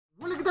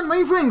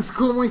my friends,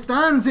 ¿cómo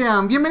están?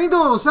 Sean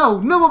bienvenidos a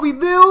un nuevo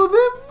video de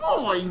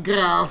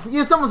Minecraft. Y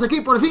estamos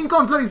aquí por fin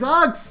con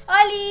FLoRiXoX.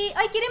 Oli,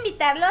 hoy quiero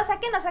invitarlos a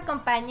que nos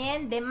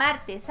acompañen de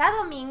martes a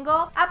domingo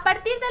a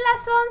partir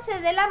de las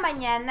 11 de la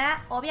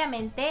mañana,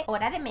 obviamente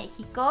hora de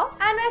México,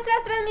 a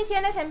nuestras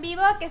transmisiones en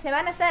vivo que se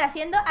van a estar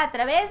haciendo a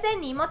través de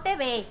Nimo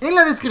TV. En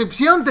la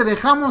descripción te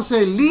dejamos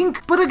el link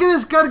para que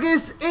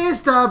descargues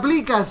esta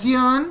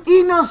aplicación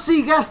y nos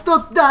sigas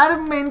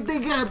totalmente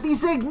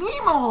gratis en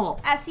Nimo.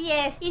 Así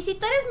es, y si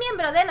tú eres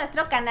miembro de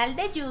nuestro canal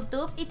de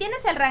YouTube y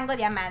tienes el rango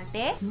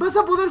diamante, vas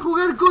a poder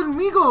jugar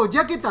conmigo,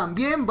 ya que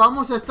también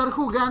vamos a estar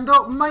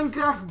jugando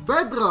Minecraft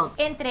Bedrock,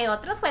 entre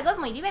otros juegos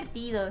muy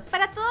divertidos.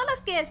 Para todos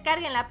los que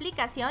descarguen la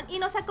aplicación y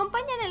nos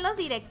acompañan en los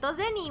directos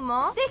de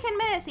Nimo,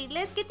 déjenme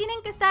decirles que tienen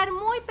que estar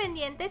muy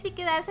pendientes y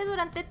quedarse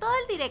durante todo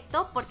el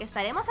directo, porque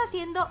estaremos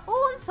haciendo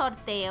un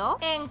sorteo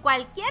en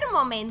cualquier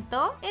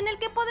momento en el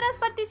que podrás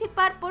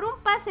participar por un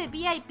pase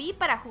VIP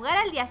para jugar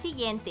al día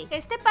siguiente.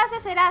 Este pase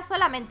será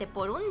solamente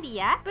por un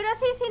día, pero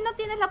así si no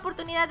tienes la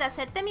oportunidad de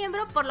hacerte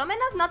miembro, por lo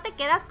menos no te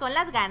quedas con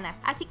las ganas.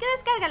 Así que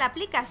descarga la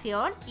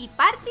aplicación y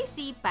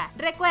participa.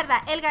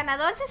 Recuerda, el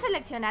ganador se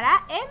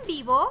seleccionará en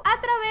vivo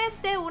a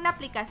través de una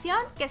aplicación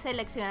que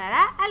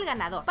seleccionará al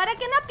ganador, para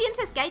que no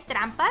pienses que hay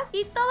trampas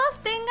y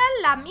todos tengan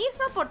la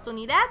misma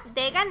oportunidad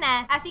de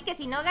ganar. Así que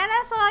si no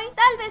ganas hoy,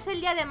 tal vez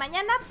el día de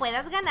mañana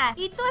puedas ganar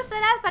y tú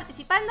estarás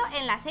participando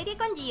en la serie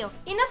con Gio.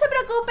 Y no se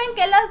preocupen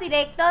que los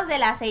directos de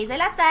las 6 de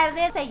la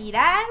tarde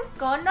seguirán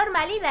con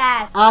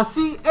normalidad.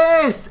 Así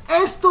es,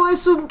 esto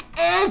es un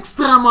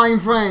extra, my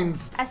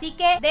friends. Así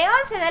que de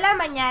 11 de la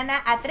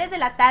mañana a 3 de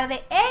la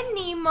tarde en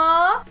Nimo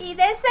y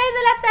de 6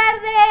 de la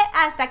tarde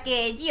hasta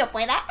que Gio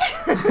pueda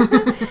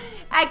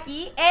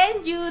aquí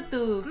en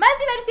YouTube. Más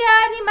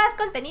diversión y más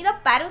contenido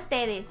para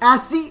ustedes.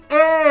 Así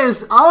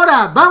es.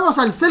 Ahora vamos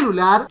al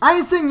celular a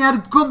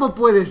enseñar cómo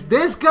puedes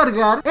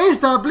descargar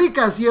esta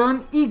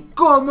aplicación y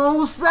cómo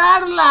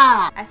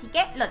usarla. Así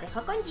que los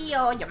dejo con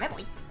Gio. Yo me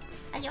voy.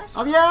 Adiós.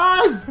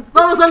 ¡Adiós!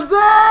 ¡Vamos al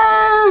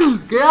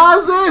cel! ¿Qué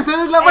haces?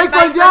 ¡Eres la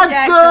Michael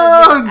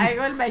Jackson!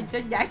 Hago el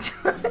Michael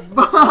Jackson.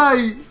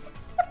 Bye.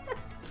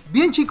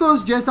 Bien,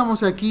 chicos, ya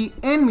estamos aquí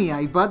en mi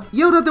iPad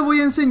y ahora te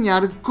voy a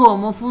enseñar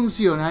cómo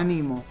funciona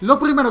Nimo. Lo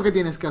primero que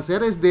tienes que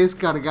hacer es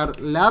descargar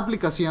la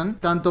aplicación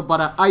tanto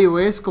para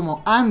iOS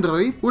como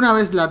Android. Una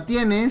vez la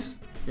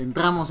tienes,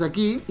 entramos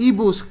aquí y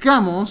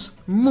buscamos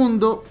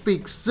Mundo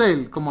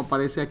Pixel, como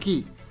aparece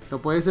aquí.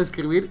 Lo puedes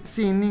escribir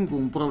sin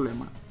ningún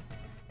problema.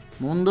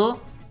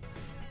 Mundo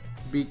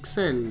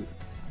Pixel.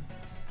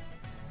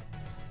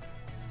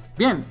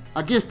 Bien,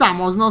 aquí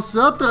estamos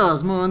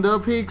nosotros,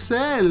 Mundo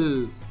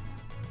Pixel.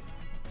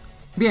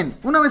 Bien,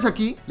 una vez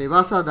aquí le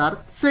vas a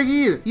dar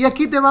seguir y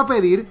aquí te va a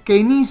pedir que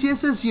inicies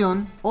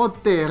sesión o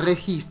te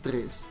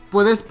registres.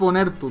 Puedes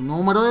poner tu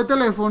número de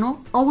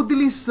teléfono o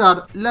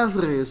utilizar las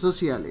redes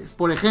sociales.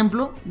 Por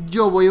ejemplo,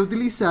 yo voy a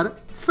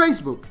utilizar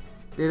Facebook.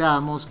 Le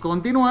damos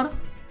continuar,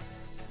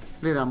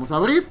 le damos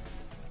abrir,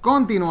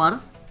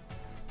 continuar.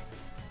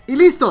 Y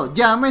listo,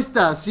 ya me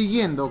estás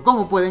siguiendo,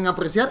 como pueden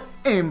apreciar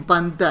en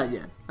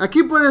pantalla.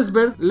 Aquí puedes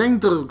ver la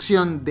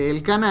introducción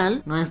del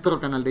canal,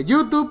 nuestro canal de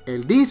YouTube,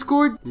 el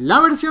Discord, la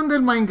versión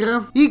del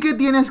Minecraft y que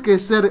tienes que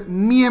ser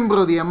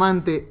miembro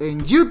diamante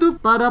en YouTube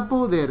para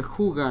poder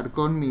jugar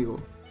conmigo.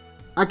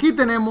 Aquí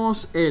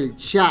tenemos el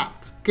chat,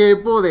 que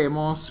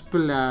podemos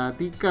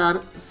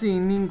platicar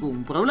sin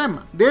ningún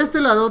problema. De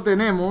este lado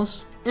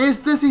tenemos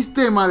este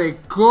sistema de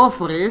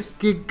cofres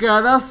que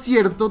cada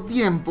cierto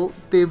tiempo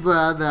te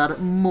va a dar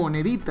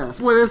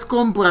moneditas. Puedes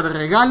comprar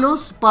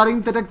regalos para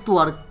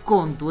interactuar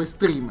con tu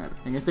streamer.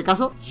 En este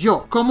caso,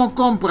 yo. ¿Cómo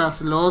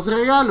compras los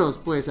regalos?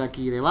 Pues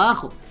aquí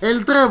debajo.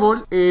 El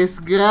trébol es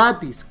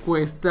gratis.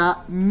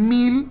 Cuesta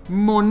 1000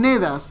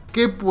 monedas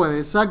que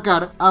puedes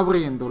sacar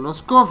abriendo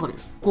los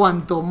cofres.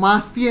 Cuanto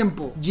más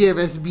tiempo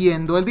lleves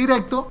viendo el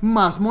directo,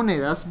 más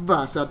monedas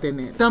vas a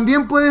tener.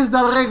 También puedes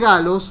dar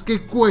regalos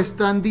que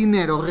cuestan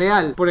dinero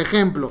real. Por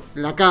ejemplo,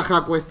 la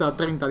caja cuesta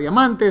 30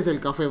 diamantes, el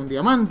café un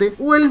diamante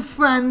o el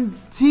fan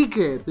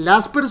ticket.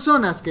 Las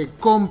personas que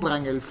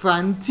compran el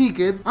fan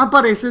ticket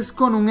apareces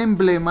con un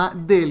emblema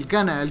del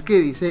canal que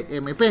dice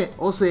MP,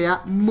 o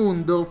sea,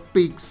 Mundo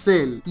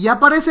Pixel, y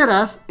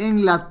aparecerás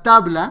en la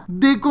tabla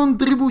de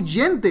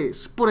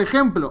contribuyentes. Por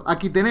ejemplo,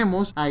 aquí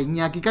tenemos a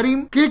Iñaki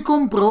Karim que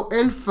compró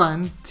el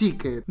fan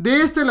ticket.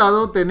 De este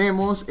lado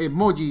tenemos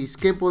emojis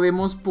que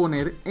podemos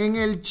poner en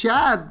el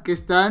chat que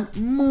están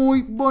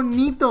muy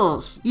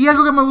bonitos. Y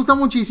algo que me gusta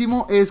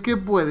muchísimo es que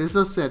puedes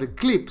hacer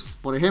clips.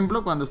 Por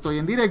ejemplo, cuando estoy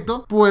en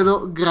directo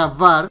puedo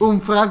grabar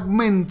un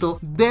fragmento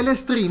del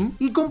stream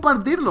y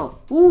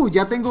compartirlo.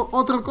 Ya tengo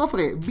otro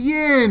cofre.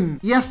 Bien.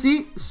 Y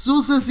así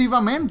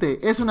sucesivamente.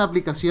 Es una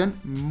aplicación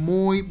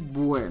muy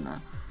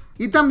buena.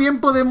 Y también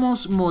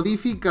podemos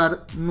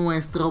modificar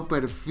nuestro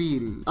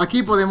perfil.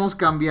 Aquí podemos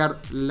cambiar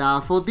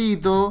la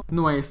fotito,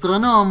 nuestro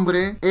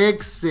nombre,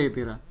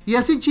 etc. Y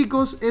así,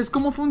 chicos, es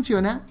como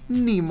funciona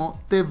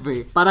Nimo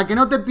TV. Para que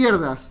no te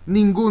pierdas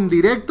ningún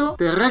directo,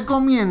 te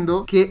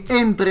recomiendo que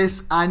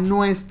entres a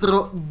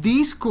nuestro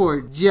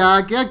Discord,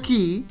 ya que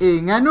aquí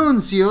en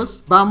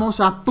anuncios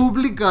vamos a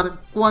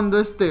publicar cuando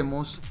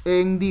estemos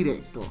en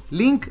directo.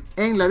 Link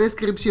en la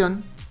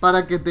descripción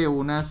para que te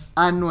unas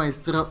a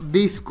nuestro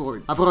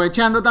Discord.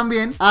 Aprovechando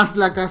también, haz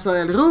la casa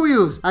del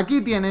Rubius. Aquí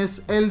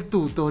tienes el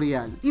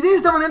tutorial. Y de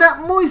esta manera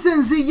muy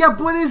sencilla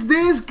puedes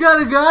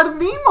descargar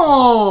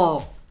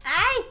Nimo.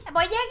 ¡Ay!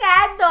 Voy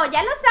llegando,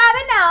 ya lo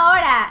saben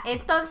ahora.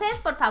 Entonces,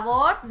 por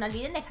favor, no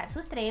olviden dejar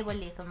sus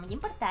tréboles, son muy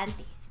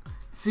importantes.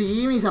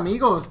 Sí, mis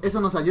amigos, eso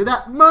nos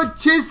ayuda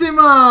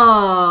muchísimo.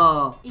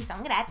 Y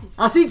son gratis.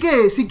 Así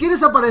que, si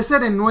quieres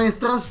aparecer en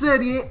nuestra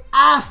serie,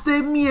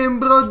 hazte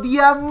miembro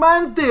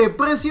diamante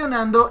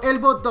presionando el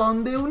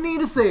botón de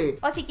unirse.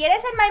 O si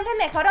quieres ser Minecraft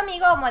mejor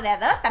amigo o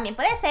moderador, también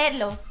puedes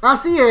serlo.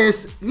 Así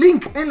es,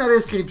 link en la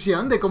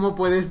descripción de cómo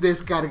puedes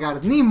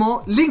descargar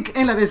Nimo, link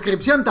en la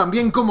descripción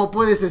también cómo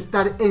puedes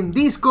estar en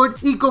Discord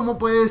y cómo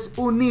puedes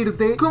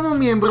unirte como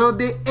miembro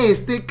de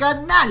este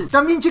canal.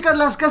 También checas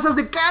las casas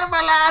de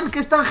Karmaland,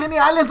 que están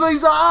geniales,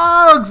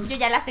 FLoRiXoX. Yo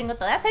ya las tengo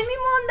todas en mi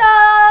mundo.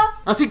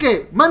 Así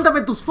que,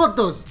 mándame tus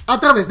fotos a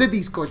través de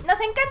Discord. Nos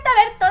encanta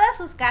ver todas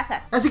sus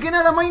casas. Así que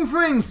nada, my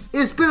friends,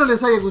 espero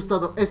les haya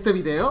gustado este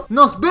video.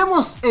 Nos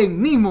vemos en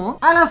Nimo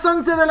a las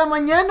 11 de la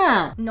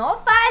mañana. No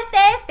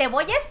faltes, te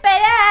voy a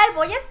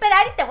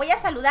esperar y te voy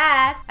a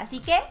saludar.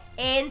 Así que,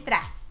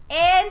 entra,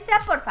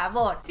 por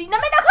favor. Si no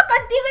me enojo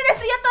contigo y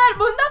destruyo a todo el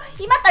mundo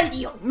y mato al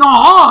Gio.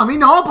 No, a mí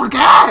no, ¿por qué?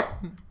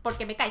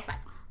 Porque me caes mal.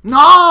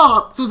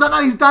 ¡No! Susana a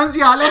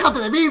distancia,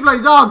 aléjate de mí,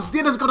 FLoRiXoX,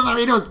 tienes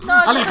coronavirus. No,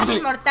 aléjate, yo soy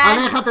inmortal.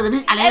 Aléjate de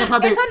mí,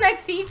 aléjate. Eso no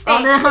existe.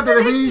 Aléjate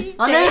de mí, existe.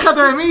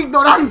 Aléjate de mí,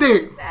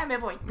 ignorante. Me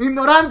voy.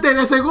 Ignorante,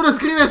 de seguro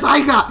escribes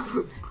Aiga.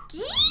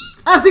 ¿Qué?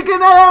 Así que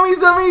nada,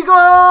 mis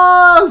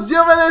amigos,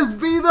 yo me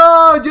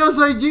despido, yo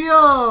soy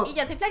Gio. Y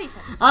yo soy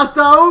FLoRiXoX.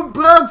 Hasta un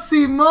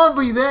próximo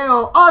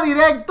video o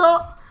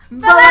directo.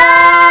 Bye.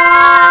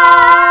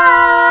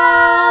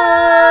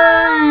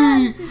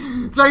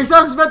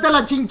 FLoRiXoX, vete a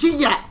la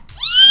chinchilla.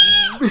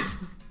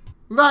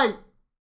 Bye.